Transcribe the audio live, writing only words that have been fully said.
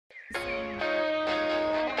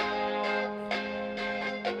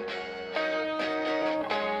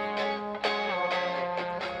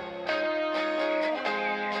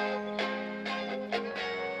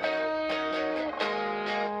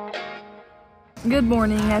Good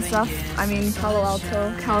morning, Palo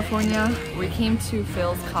Alto, California. We came to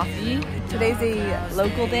Philz Coffee. Today's a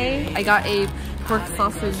local day. I got a pork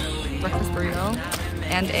sausage breakfast burrito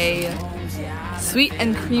and a sweet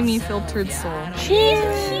and creamy filtered sole.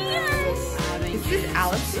 Cheers! Cheers! This is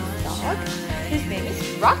Alex's dog. His name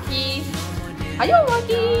is Rocky. Hiyo,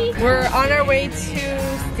 Rocky! We're on our way to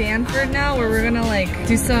Stanford now, where we're gonna like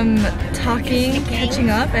do some talking, catching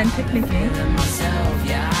up, and picnicking.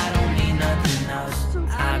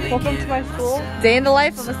 Welcome to my school. Day in the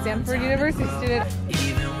life of a Stanford University student.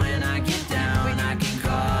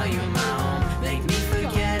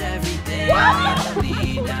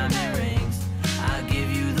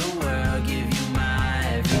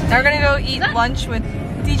 Now we're gonna go eat lunch with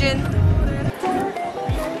Dijin.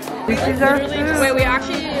 This is our food. Wait, we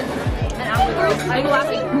actually are you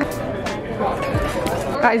laughing?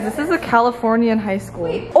 Guys, this is a Californian high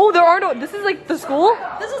school. Oh, there are no. This is like the school.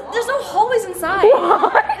 There's no hallways inside.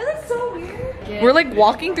 What? Isn't that so weird? We're like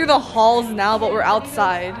walking through the halls now, but we're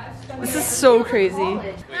outside. This is so crazy.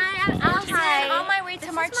 Hi, I'm outside on my way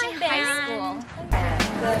to marching band.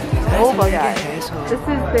 Boba, guys. This is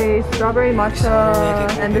the strawberry matcha,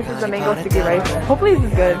 and this is the mango sticky rice. Hopefully this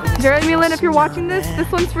is good. Jeremy Lynn, if you're watching this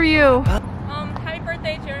one's for you. Happy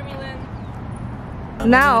birthday, Jeremy Lynn.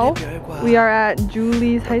 Now, we are at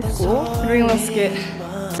Julie's high school. We're doing a little skit.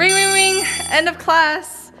 Ring, ring, ring. End of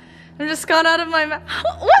class. I just got out of my mouth.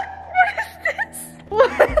 What is this? What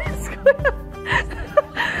is going on?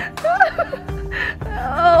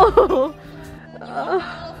 Oh. A little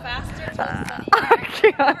faster. I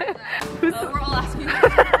can't. We're all asking.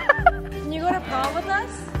 Can you go to prom with us?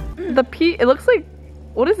 The P, it looks like,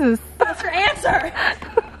 what is this? That's your answer.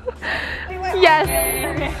 Yes.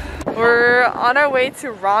 We're on our way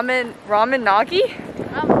to ramen nagi.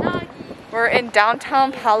 We're in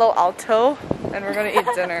downtown Palo Alto and we're gonna eat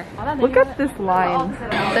dinner. Look at this line.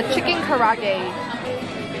 The chicken karaage.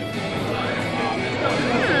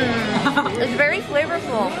 It's very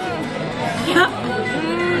flavorful.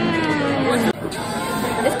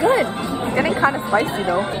 It's good. It's getting kind of spicy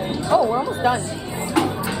though. Oh, we're almost done.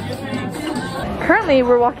 Currently,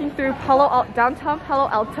 we're walking through downtown Palo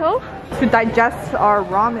Alto to digest our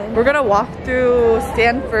ramen. We're gonna walk through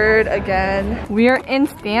Stanford again. We are in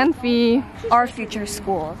Stanford, Our future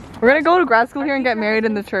school. We're gonna go to grad school here and get married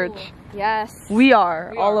in the church. Yes. We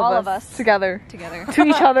are, all of us. Together. To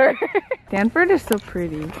each other. Stanford is so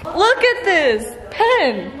pretty. Look at this!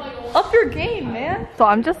 Pen! Up your game, man! So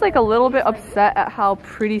I'm just like a little bit upset at how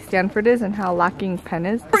pretty Stanford is and how lacking Penn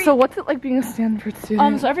is. So what's it like being a Stanford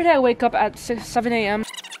student? So every day I wake up at 7 a.m.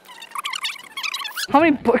 How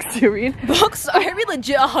many books do you read? Books? I read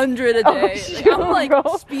legit 100 a day. Shoot, I'm like bro.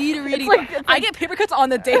 speed reading. It's like I get paper cuts on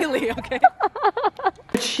the daily, okay?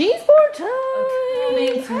 Cheeseboard time!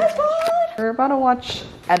 We're about to watch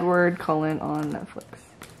Edward Cullen on Netflix.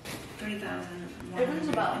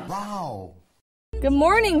 30,000. Wow. Good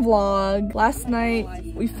morning, vlog. Last night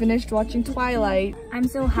we finished watching Twilight. I'm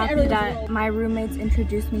so happy that my roommates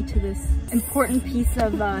introduced me to this important piece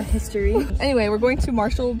of history. Anyway, we're going to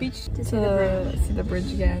Marshall Beach to see the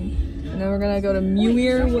bridge again. And then we're gonna go to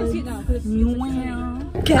Muir Woods.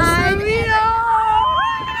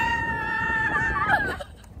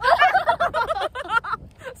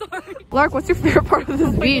 Lark, what's your favorite part of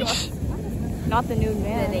this beach? Not the nude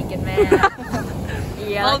man. The naked man.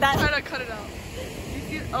 Yeah. I'll try to cut it out.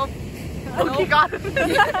 Oh, he got it.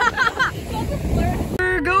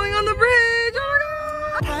 We're going on the bridge.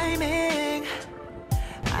 Oh my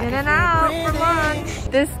god! In and out for lunch.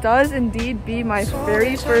 This does indeed be my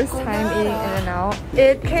very first time eating In and Out.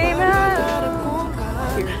 It came out.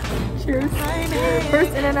 Cheers. Cheers.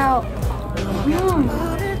 First In and Out.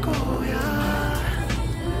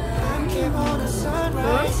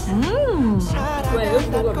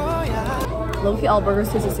 Low-key, all burgers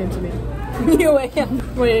taste the same to me.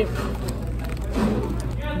 Wait.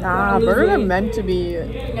 Nah, burgers are meant to be.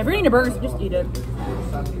 If you're eating a burger, just eat it.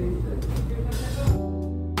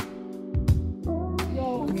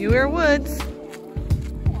 Muir Woods.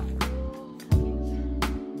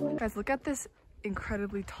 Guys, look at this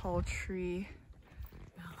incredibly tall tree.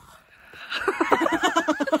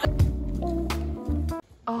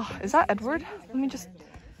 Oh, is that Edward? Let me just...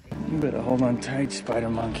 You better hold on tight, spider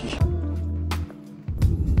monkey.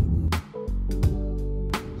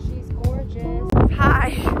 She's gorgeous.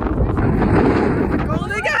 Hi!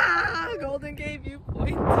 Golden Gate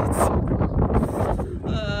viewpoint.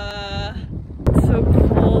 It's so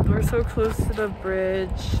cold. We're so close to the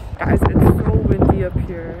bridge. Guys, it's so windy up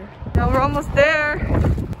here. Now we're almost there.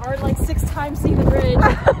 Or like 6 times seeing the bridge.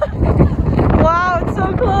 Wow, it's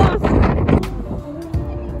so close.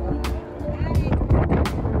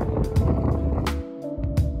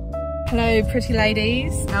 Hello, pretty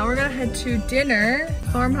ladies. Now we're gonna head to dinner.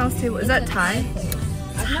 Farmhouse table. Is that Thai?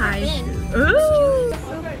 Thai. Ooh,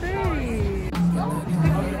 so pretty.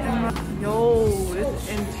 Yo, this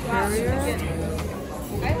interior.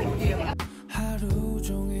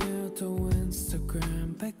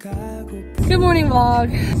 Good morning, vlog.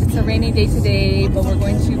 It's a rainy day today, but we're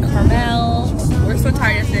going to Carmel. We're so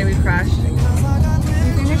tired yesterday, we crashed. We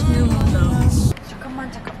finished new one though.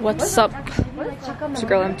 What's up? It's your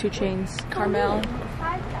girl M2 Chains. Carmel.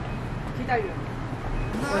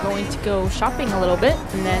 We're going to go shopping a little bit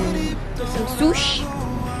and then do some sushi.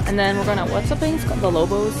 And then we're gonna, what's the place called? The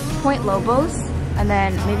Lobos? Point Lobos, and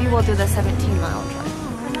then maybe we'll do the 17-mile drive.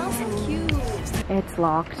 Carmel's so cute. It's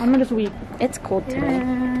locked. I'm just weak. It's cold today.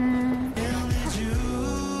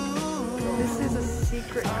 This is a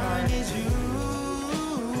secret garden.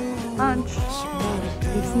 Lunch.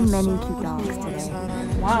 We've seen many cute dogs today.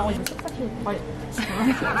 Wow, this is actually quite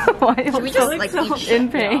Why are we just like in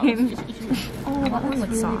pain? Oh, that one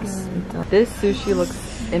looks sauce. This sushi looks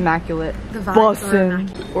immaculate. The vibes are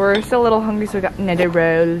immaculate. We're still a little hungry, so we got nether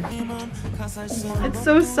roll. It's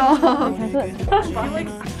so soft.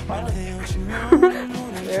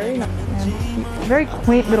 Very nice. Very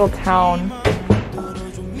quaint little town.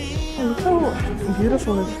 Oh, look how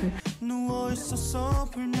beautiful this is.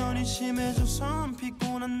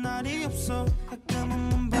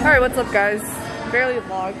 Alright, what's up guys? Barely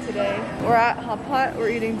vlogged today. We're at Hot Pot, we're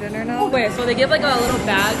eating dinner now. Wait, so they give like a little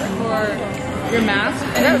bag for your mask,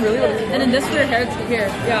 Is that really what it is? and then this for your hair to here.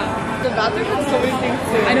 Yeah, The bathroom has so many things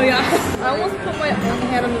too. I know. Yeah. I almost put my own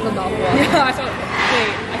hand under the mouthwash. Yeah, I saw.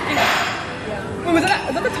 Wait, I think. Yeah. Wait, was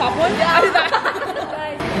that the top one?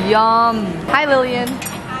 Yeah. Yum. Hi, Lillian.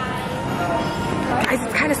 Guys,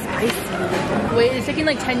 it's kind of spicy. Wait, it's taking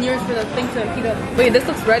like 10 years for the thing to heat up. Wait, this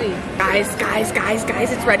looks ready. Guys,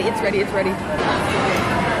 it's ready, it's ready. Good?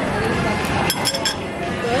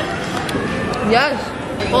 Yes.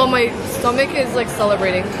 Oh, my stomach is like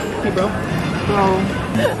celebrating. Hey, bro.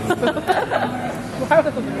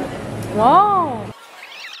 Wow.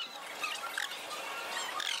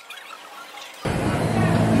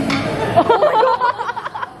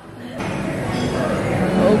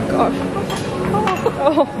 Oh gosh.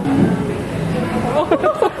 Oh.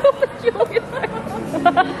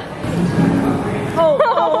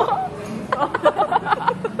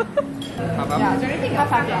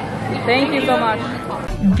 Thank you so much.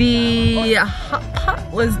 The hot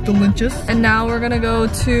pot was delicious. And now we're gonna go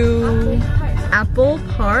to Apple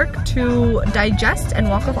Park to digest and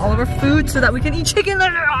walk off all of our food so that we can eat chicken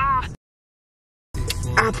later.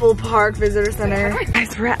 Apple Park Visitor Center.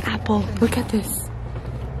 Guys, we're at Apple. Look at this.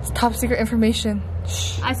 It's top secret information.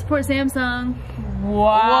 Shh. I support Samsung.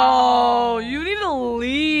 Whoa, you need to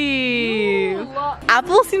leave.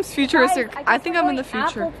 Apple seems futuristic. I think I'm in the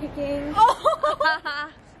future. Apple picking.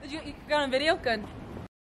 Did you got on video? Good.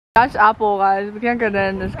 That's Apple, guys. We can't get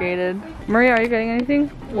in this gated. Maria, are you getting anything?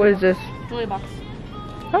 What is this? Jewelry box.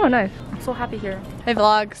 Oh, nice. I'm so happy here. Hey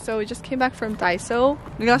vlog, so we just came back from Daiso.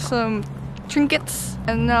 We got some trinkets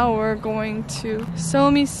and now we're going to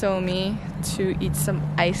Somi to eat some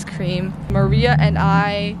ice cream. Maria and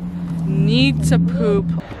I need to poop.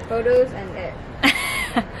 Photos and it.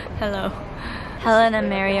 Hello. Helen and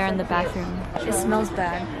Mary are in the bathroom. It smells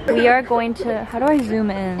bad. We are going to, how do I zoom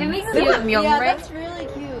in? Myungrang? that's really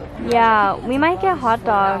cute. Yeah, we might get hot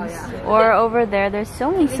dogs. Or over there, there's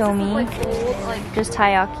somi. Just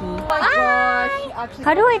taiyaki.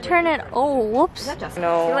 How do I turn it? Oh, whoops.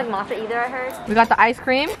 No. You like matcha either, I heard? We got the ice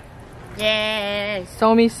cream. Yes.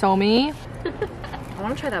 Somi. I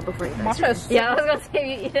want to try that before you Matcha is Yeah, I was gonna say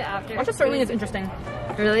you eat it after. Matcha certainly is interesting.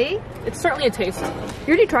 Really? It's certainly a taste. You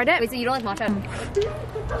already tried it? Wait, so you don't like matcha?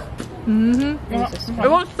 It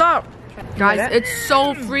won't stop. Guys, it's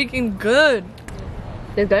so freaking good.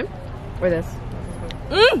 It's good? Or this?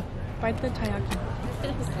 Mmm! Bite the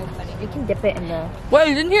taiyaki. You can dip it in the... Wait,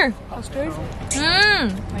 it's in here. Custard?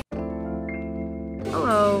 Mmm!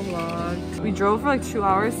 Hello vlog. We drove for like 2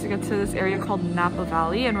 hours to get to this area called Nappa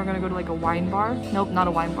Valley and we're gonna go to like a wine bar. Nope, not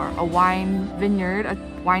a wine bar. A wine vineyard, a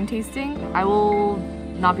wine tasting. I will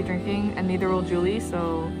not be drinking and neither will Julie,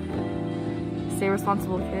 so stay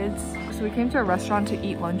responsible kids. So we came to a restaurant to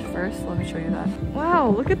eat lunch first. Let me show you that. Wow,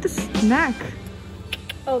 look at this snack.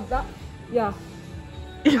 Oh, that. Yeah.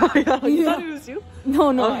 Yeah. You thought it was you?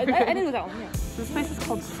 No, no. Okay. I didn't know that one. Yeah. This place is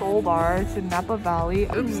called Solbar. It's in Nappa Valley.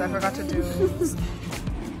 Oops, I forgot to do it.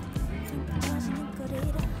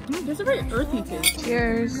 There's a very earthy taste.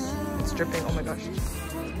 Cheers. It's dripping. Oh my gosh.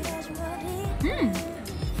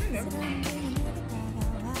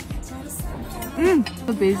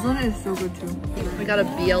 The basil is so good too. We got a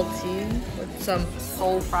BLT with some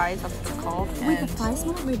soul fries, that's what it's called. Wait, the fries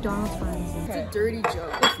smell like McDonald's fries. It's a dirty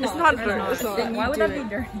joke. It's not dirty. It's not. Why would that be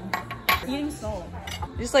dirty? Eating salt.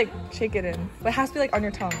 You just like shake it in. But it has to be like on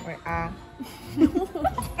your tongue. Like, ah.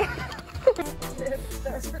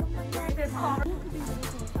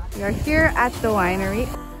 We are here at the winery.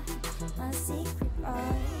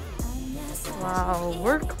 Wow,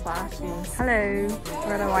 we're classy. Hello,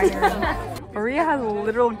 we're at a winery. Maria has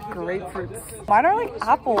literal grapefruits. Mine are like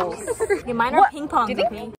apples. Yeah, mine are ping pong.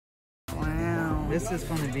 Wow. This is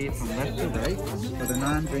going to be from left to right. For the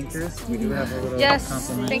non-drinkers, we do have a little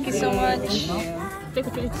compliment. Thank you so much. Look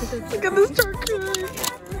at this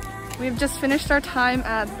charcuterie. We've just finished our time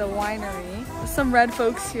at the winery. There's some red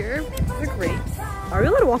folks here. They're great. Are we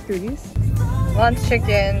allowed to walk through these? Lunch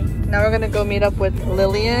chicken. Now we're gonna go meet up with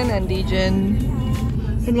Lillian and Dejin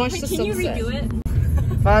and watch the sunset. Can you redo it?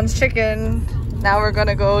 Vaughn's chicken. Now we're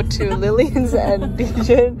gonna go to Lillian's and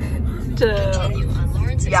Dejin to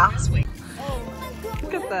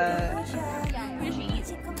Look at that.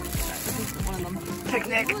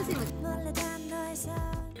 Picnic.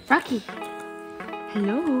 Rocky.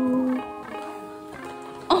 Hello.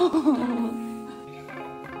 Oh.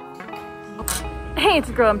 Hey, it's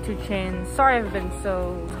your girl, I'm 2 Chains. Sorry I've been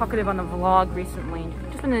so talkative on the vlog recently.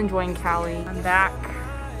 Just been enjoying Cali. I'm back.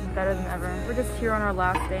 Better than ever. We're just here on our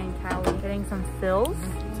last day in Cali, getting some philz.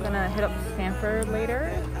 We're gonna hit up Stanford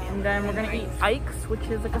later, and then we're gonna eat Ike's, which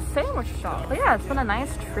is like a sandwich shop. But yeah, it's been a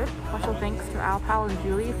nice trip. Special thanks to Al, Pal, and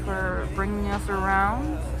Julie for bringing us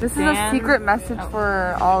around. This is a secret message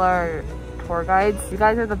for all our tour guides. You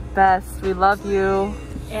guys are the best. We love you.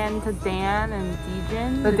 And to Dan and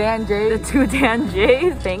Dejin, The Dan J's. the 2 Dan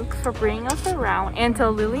J's, thanks for bringing us around. And to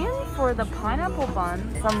Lillian for the pineapple bun.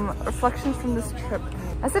 Some reflections from this trip.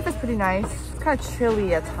 SF is pretty nice. It's kind of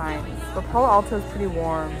chilly at times, but Palo Alto is pretty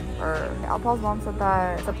warm. Or Alpal's mom said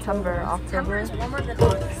that September, October is warmer than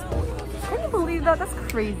August. Can you believe that? That's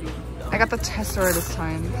crazy. I got the Tesseract this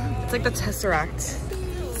time. It's like the Tesseract.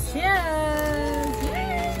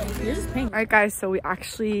 Alright guys, so we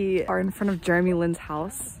actually are in front of Jeremy Lin's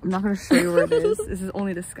house. I'm not going to show you where it is. This is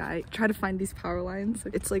only the sky. Try to find these power lines.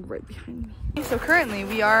 It's like right behind me. So currently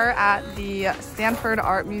we are at the Stanford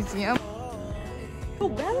Art Museum. Yo,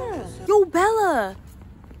 Bella! Yo, Bella!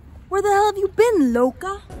 Where the hell have you been,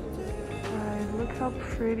 loca? Guys, look how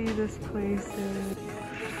pretty this place is.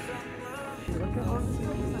 Look at all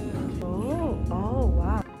this. Oh,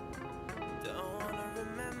 wow.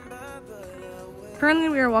 Currently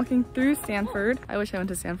we are walking through Stanford. I wish I went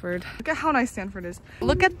to Stanford. Look at how nice Stanford is.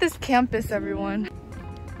 Look at this campus, everyone.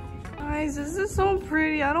 Guys, this is so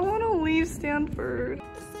pretty. I don't want to leave Stanford.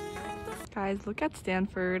 Guys, look at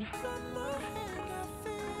Stanford.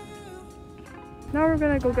 Now we're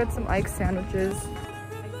gonna go get some Ike's sandwiches.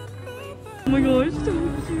 Oh my gosh, so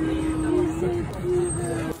cute.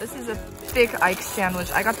 This is a thick Ike's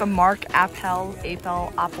sandwich. I got the Mark Apple.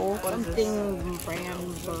 What is this?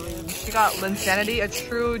 She got Linsanity, a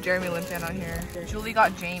true Jeremy Lin fan on here. Julie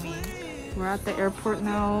got Jamie. We're at the airport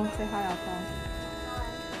now. Say hi, Apple.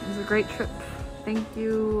 It was a great trip. Thank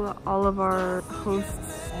you all of our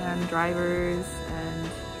hosts and drivers and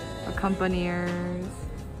accompaniers.